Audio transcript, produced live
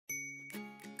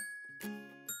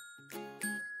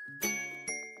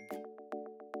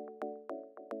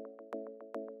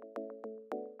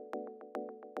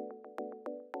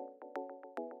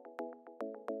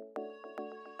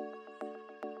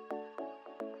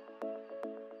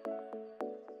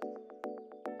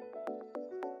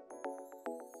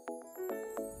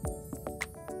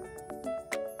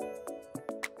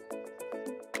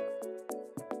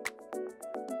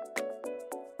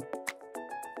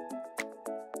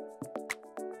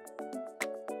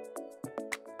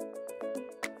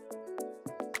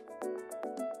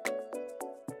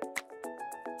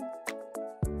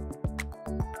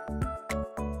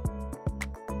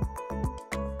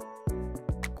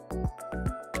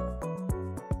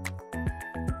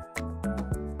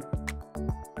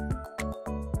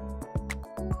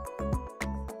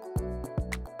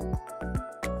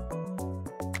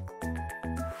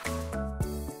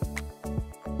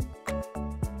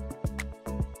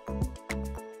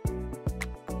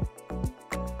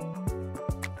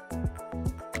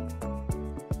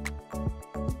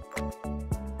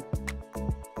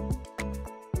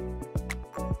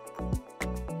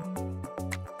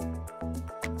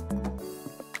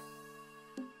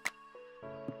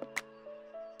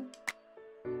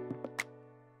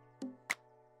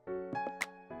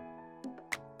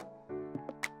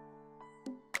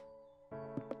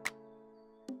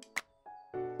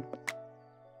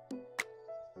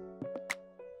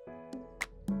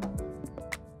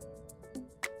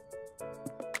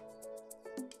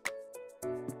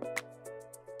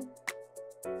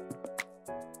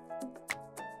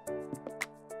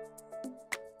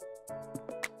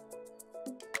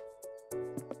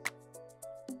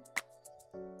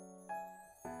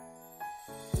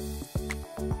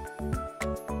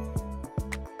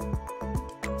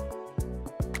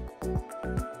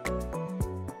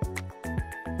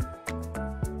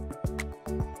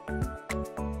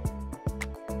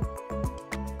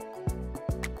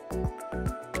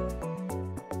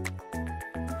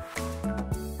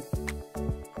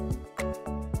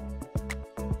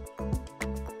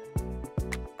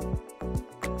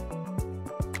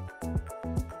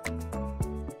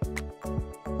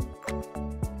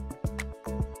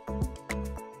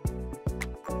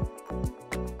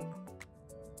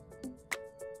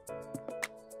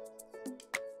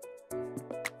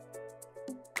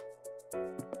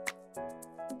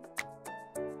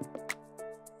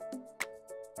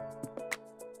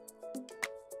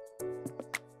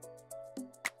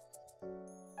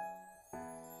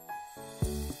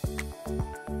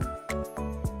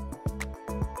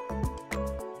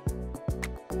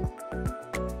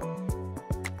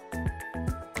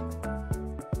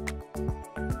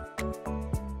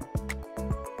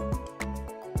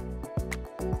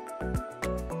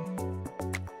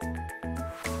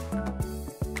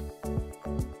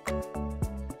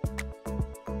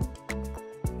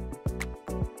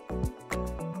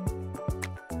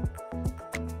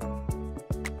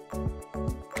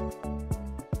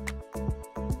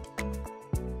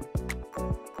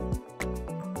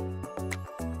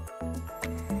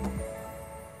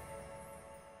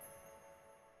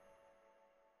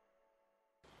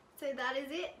that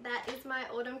is it. That is my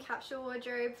autumn capsule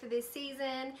wardrobe for this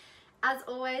season. As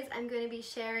always, I'm going to be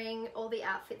sharing all the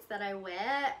outfits that I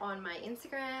wear on my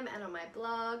Instagram and on my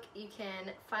blog. You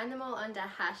can find them all under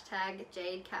hashtag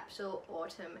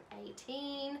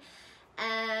JadeCapsuleAutumn18.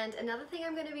 And another thing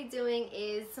I'm going to be doing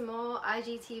is some more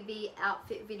IGTV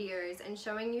outfit videos and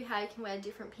showing you how you can wear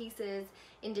different pieces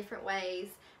in different ways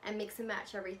and mix and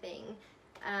match everything.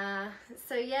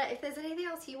 So yeah, if there's anything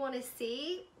else you want to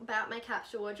see about my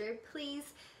capsule wardrobe,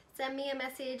 please send me a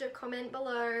message or comment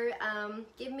below.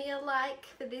 Give me a like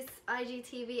for this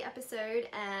IGTV episode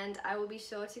and I will be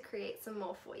sure to create some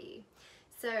more for you.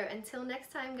 So until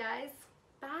next time guys,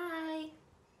 bye!